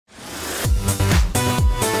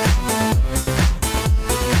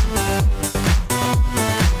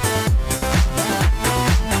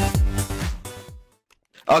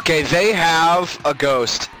Okay, they have a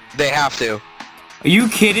ghost. They have to. Are you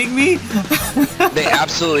kidding me? They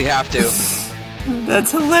absolutely have to.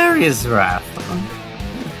 That's hilarious, Raph.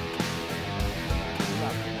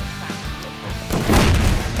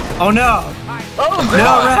 Oh no! Oh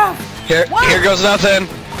No, Raph! Here goes nothing.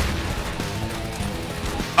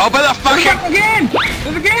 Open the fucking... again!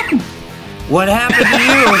 There's again! What happened to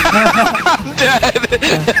you? I'm dead.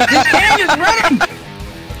 This can is running!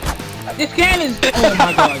 This can is... Oh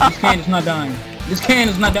my god, this can is not dying. This can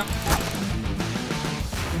is not dying.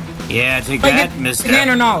 Yeah, take Wait, that, get mister. the can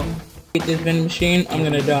or no? Get this vending machine, I'm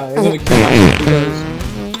gonna die. I'm gonna kill myself because...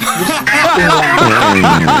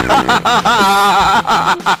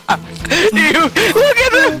 You look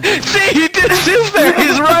at him. See, he just sits there.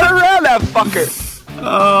 He's running around that fucker.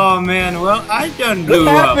 Oh man, well I done blew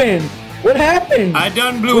What up. happened? What happened? I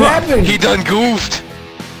done blew What up. happened? He done goofed.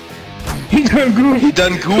 He done goofed. He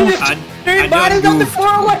done goofed. I Everybody's done on the goofed.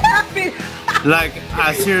 floor. What happened? Like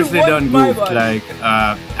I seriously What done my goofed. body? Like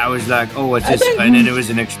I was like, oh what's I this? done And then it goofed. was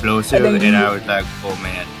an explosive, I done and I goofed. was like, oh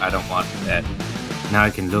man, I don't want that. Now I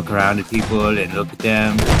can look around at people and look at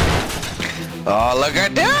them. Oh, look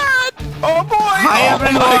at that. Oh boy. Hi Oh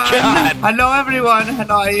everyone. my god. Hello everyone.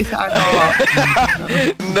 Hello.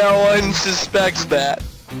 No one suspects that.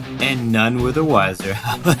 And none were the wiser.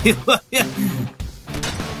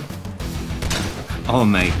 Oh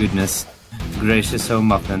my goodness. Gracious oh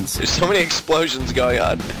muffins. There's so many explosions going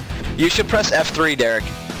on. You should press F3, Derek.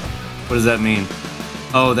 What does that mean?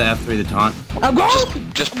 Oh, the F3, the taunt. I'm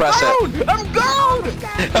gone! Just press it. I'm gone!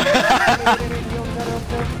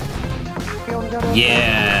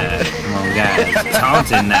 Yeah. Come on, guys.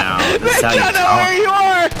 Taunting now. That's how you I don't know where taunt. you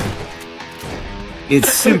are.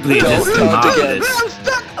 It's simply Don't just taunt marvelous. I'm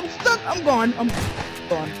stuck! I'm stuck! I'm gone! I'm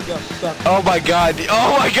gone. Yo, stuck. Oh my god.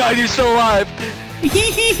 Oh my god, you're still alive.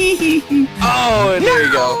 Oh, and there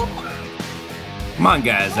you go. Come on,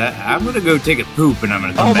 guys. I'm gonna go take a poop and I'm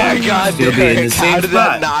gonna come Oh back. my god, Still be in the Derek, same how did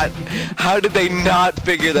spot. that not? How did they not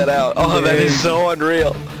figure that out? Oh, that is so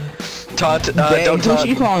unreal. Taunt, Bae. don't Who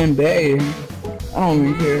you taunt. calling Bae? I don't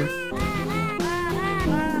even care.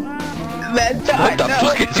 What the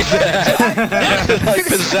fuck is that? Like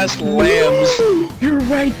possessed lambs. You're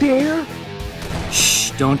right there.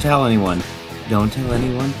 Shh! Don't tell anyone. Don't tell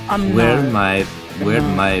anyone. I'm Where not. my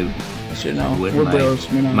I should know. where We're bros.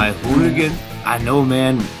 You know. my hooligan? I know,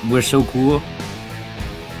 man. We're so cool.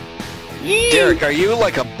 Derek, are you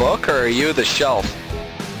like a book or are you the shelf?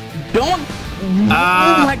 Don't.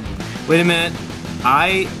 Wait a minute.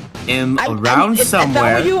 I am around If I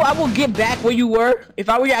somewhere. were you, I will get back where you were. If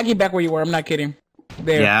I were you, I'd get back where you were. I'm not kidding.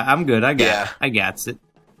 There. Yeah, I'm good. I got. Yeah. I got it.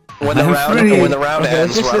 When the I'm round free. when the round Okay,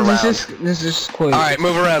 ends, run around. this is quick. All right,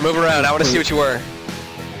 move around, move around. I want to see what you were.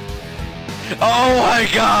 Oh my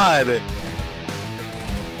god!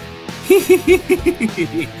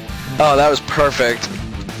 Oh, that was perfect.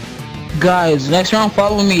 Guys, next round,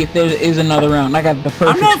 follow me if there is another round. I got the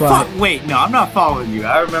I'm perfect not. spot. Wait, no, I'm not following you.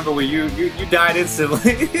 I remember when you died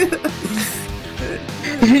instantly.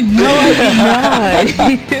 No, I did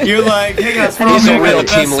not. You're like, hey guys, follow He's me. a I got real the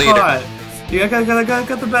best team leader. spot. Yeah, I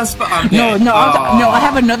got the best spot. I'm No, dead. no, Aw. no. I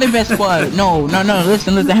have another best spot. No.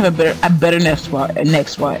 Listen. I have a better next spot.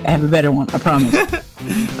 I have a better one. I promise.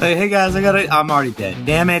 Like, hey guys, I'm already dead.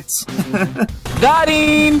 Damn it. Got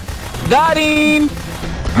him.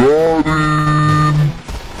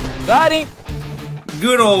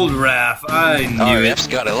 Good old Raph. I knew Oh, it. F's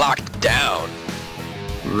got it locked down.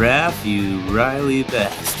 Raph, you Riley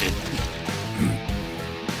bastard.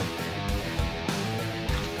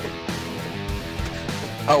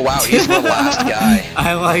 Oh wow, he's the last guy.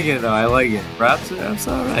 I like it though. I like it. Raph's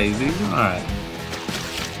alright. He's alright.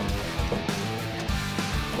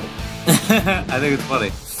 I think it's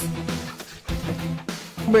funny.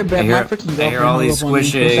 We're back. I hear- My freaking I hear all girlfriend these hung up on me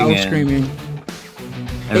because I squishing was and- screaming.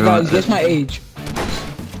 Hey Everyone- guys, guess my age.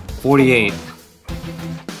 48.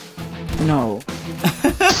 No.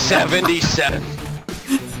 77.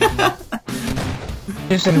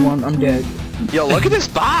 Just anyone. I'm dead. Yo, look at this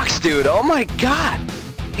box, dude. Oh my god.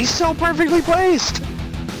 He's so perfectly placed.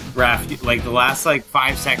 Raph, like the last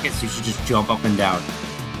 5 seconds, you should just jump up and down.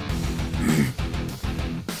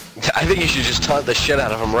 I think you should just taunt the shit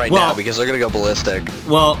out of them right Well- now because they're gonna go ballistic.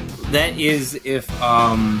 Well, that is if they're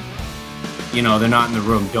not in the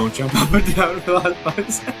room. Don't jump up and down for the last 5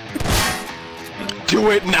 seconds.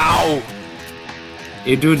 Do it now!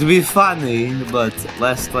 It would be funny, but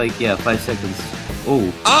last 5 seconds. Oh.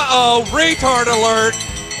 Uh-oh, retard alert!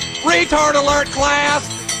 Retard alert, class!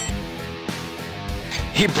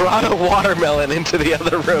 He brought a watermelon into the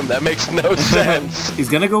other room. That makes no sense. He's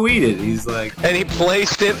gonna go eat it. He's like, And he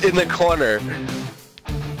placed it in the corner.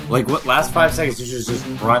 Like, what, last 5 seconds, you should just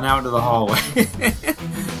run out into the hallway.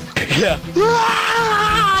 Yeah.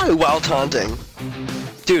 While taunting.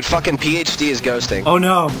 Dude, fucking PhD is ghosting. Oh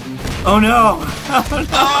no! Oh no! Oh no!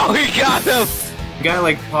 Oh, he got him! The guy,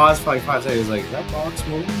 like, paused for like 5 seconds, like, is that box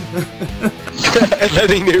moving? And then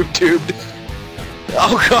he noob tubed.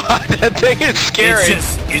 Oh god, that thing is scary.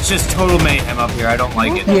 It's just total mayhem up here. I don't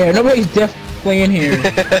like it. Yeah, nobody's definitely in here.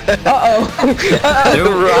 Uh-oh.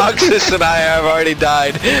 Roxas and I have already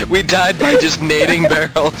died. We died by just nading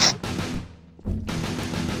barrels.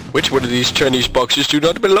 Which one of these Chinese boxes do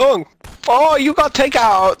not belong? Oh, you got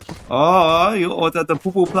takeout! Oh, you ordered the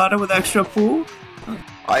poo-poo platter with extra poo?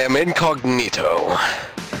 I am incognito.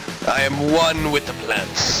 I am one with the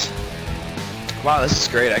plants. Wow, this is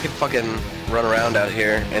great. I could fucking run around out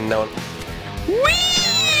here and no one... Whee!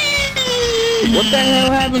 What the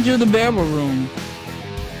hell happened to the barrel room?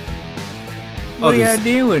 What are y'all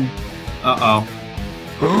doing? Uh-oh.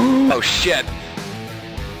 Oh shit.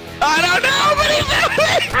 I don't know, but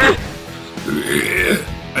he's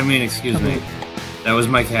I mean, excuse me. That was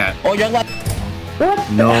my cat. Oh, you're like...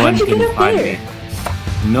 What? No one How'd you can get up find there?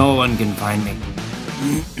 me. No one can find me.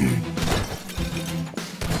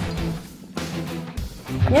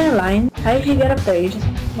 You're lying. How did you get up there? You just,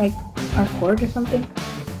 like, parkoured or something?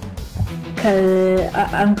 Cause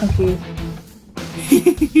I'm confused.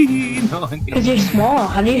 No one can. Cause you're small.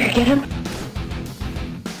 How do you get up?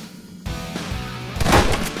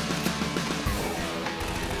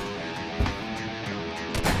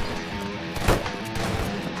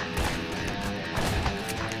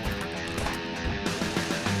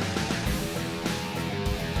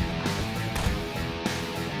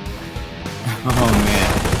 Oh man.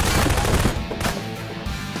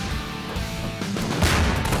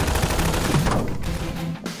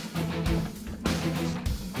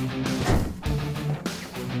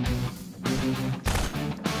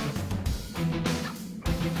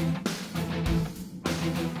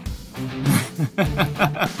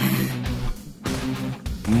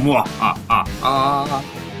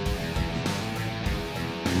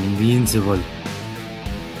 Invincible.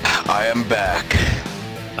 I am back.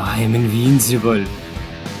 I am invincible.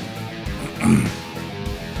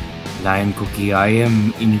 Lion Cookie, I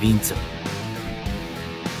am invincible.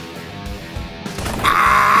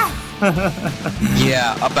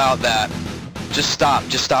 Yeah, about that. Just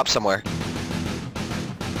stop somewhere.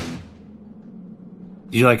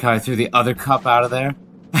 Do you like how I threw the other cup out of there?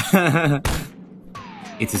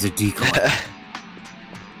 It is a decoy.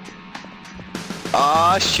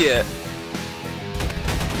 Aw, shit.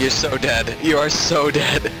 You're so dead. You are so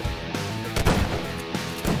dead.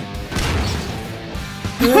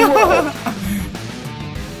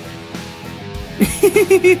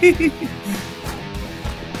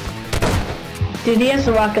 Dude, he has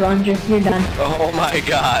a rocket launcher. You're done. Oh my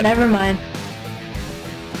god. Never mind.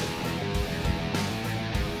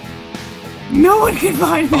 No one can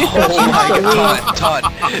find me! Oh my god. Taunt.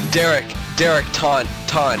 Derek, taunt.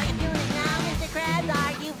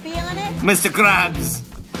 Mr. Krabs!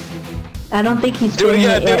 I don't think he's Do it doing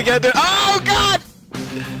again, it do it yet. again, do it. Oh god!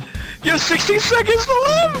 You have 16 seconds to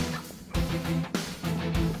live!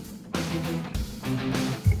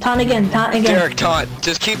 Taunt again, taunt again. Derek, taunt.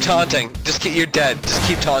 Just keep taunting. You're dead. Just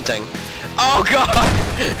keep taunting. Oh god!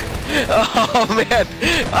 Oh man!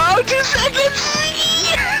 Oh, 2 seconds!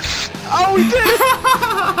 Yes! Oh, we did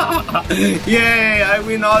it! Yay! I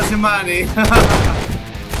win all the money!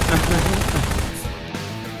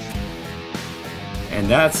 And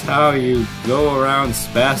that's how you go around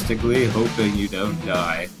spastically hoping you don't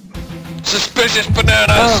die. Suspicious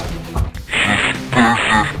bananas!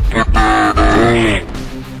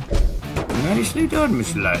 Nicely done,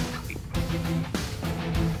 Miss Light.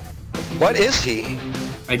 What is he?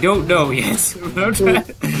 I don't know yet.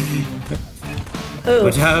 Ooh,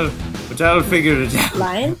 But I'll figure it out.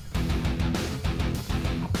 lion?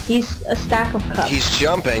 He's a stack of cups. He's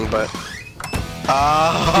jumping, but...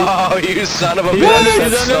 Oh, you son of a bitch!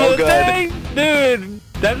 That's so good! Dude,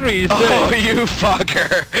 that's what you Oh, you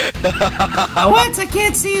fucker! What? I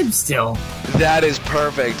can't see him still. That is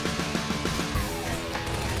perfect.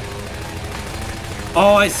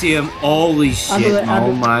 Oh, I see him. Holy I'll do shit. it, I'll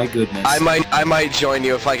do Oh it. my goodness. I might join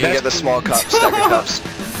you if I can get the small cup, stack of cups.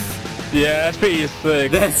 Yeah, that's pretty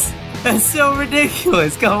sick. That's so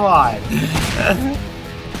ridiculous. Come on.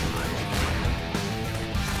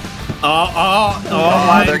 Oh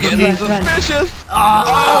my They're getting goodness. suspicious!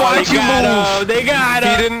 Oh, Why'd you move? They got He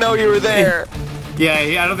him! didn't know you were there.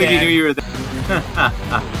 yeah, I don't think he knew you were there.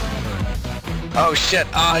 Oh shit!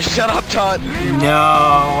 Shut up, Todd! No,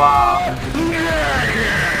 wow.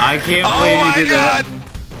 I can't Oh believe my you did god!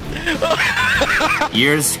 that.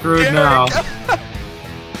 You're screwed now.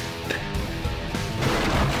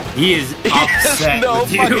 He is upset He has no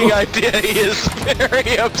with fucking you. idea. He is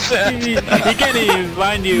very upset. He can't even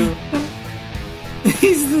find you.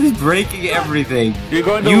 He's breaking everything. You're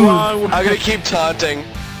going the You- wrong way. I'm gonna keep taunting.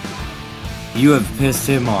 You have pissed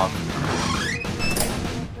him off.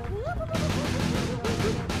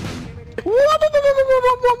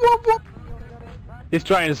 He's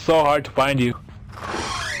trying so hard to find you.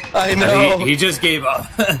 I know. He just gave up.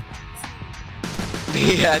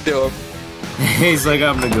 He had to have. He's like,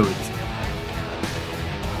 I'm gonna go with you.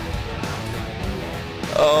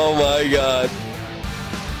 Oh my god.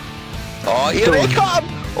 Oh, here they come!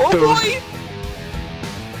 Oh boy!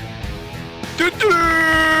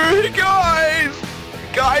 Guys!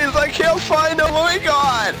 Guys, I can't find them! Oh my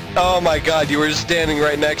god! Oh my god, you were standing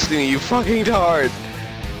right next to me, you fucking tard!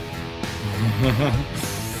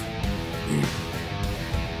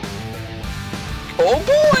 Oh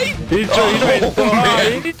boy! He's trying so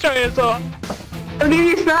hard. man. He's trying so hard.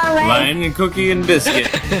 Lion and cookie and biscuit.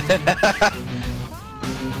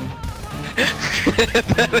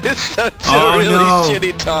 That is such Oh, a really no.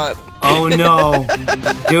 shitty taunt. Oh no.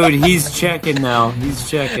 Dude, he's checking now. He's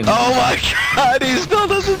checking. Oh my god, he still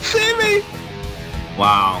doesn't see me!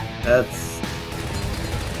 Wow. That's...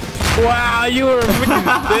 Wow, you were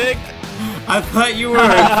freaking sick. I thought you were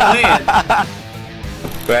playing.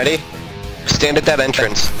 Ready? Stand at that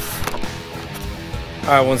entrance.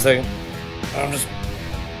 Alright, 1 second. I'm just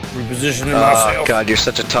repositioning Oh god, you're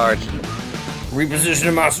such a tard.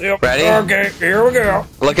 Repositioning myself. Ready? Okay, here we go.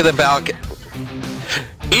 Look at the balcony.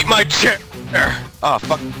 Eat my chair! Oh,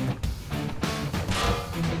 fuck.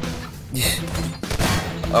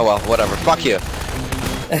 Oh well, whatever. Fuck you.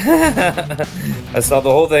 I saw the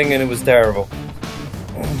whole thing and it was terrible.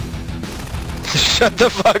 Shut the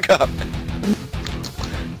fuck up.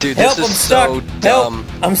 Dude, Help, this I'm is stuck. so Help, dumb.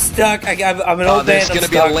 I'm stuck. I'm an Oh, old man. there's I'm gonna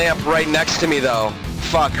be stuck. a lamp right next to me, though.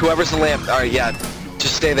 Fuck, whoever's the lamp. Alright, yeah.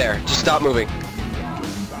 Just stay there. Just stop moving.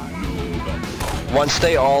 Once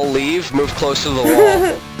they all leave, move closer to the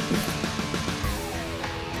wall.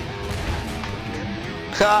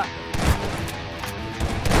 Ha!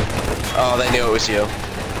 Oh, they knew it was you.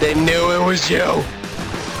 They knew it was you!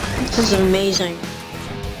 This is amazing.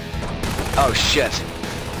 Oh, shit.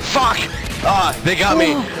 Fuck! Ah, they got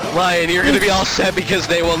me. Lion, you're gonna be all set because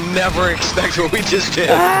they will never expect what we just did.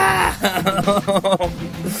 I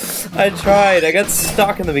tried. I got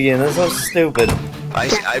stuck in the beginning. That's so stupid.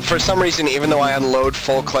 I, for some reason, even though I unload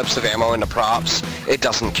full clips of ammo into props, it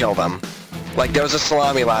doesn't kill them. Like, there was a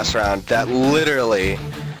salami last round that literally...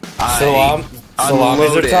 Salamis are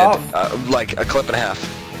unloaded, tough. like a clip and a half.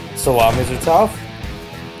 Salamis are tough.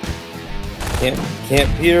 Can't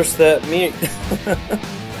pierce that meat.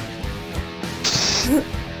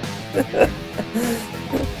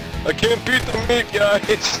 I can't beat the meat,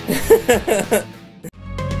 guys.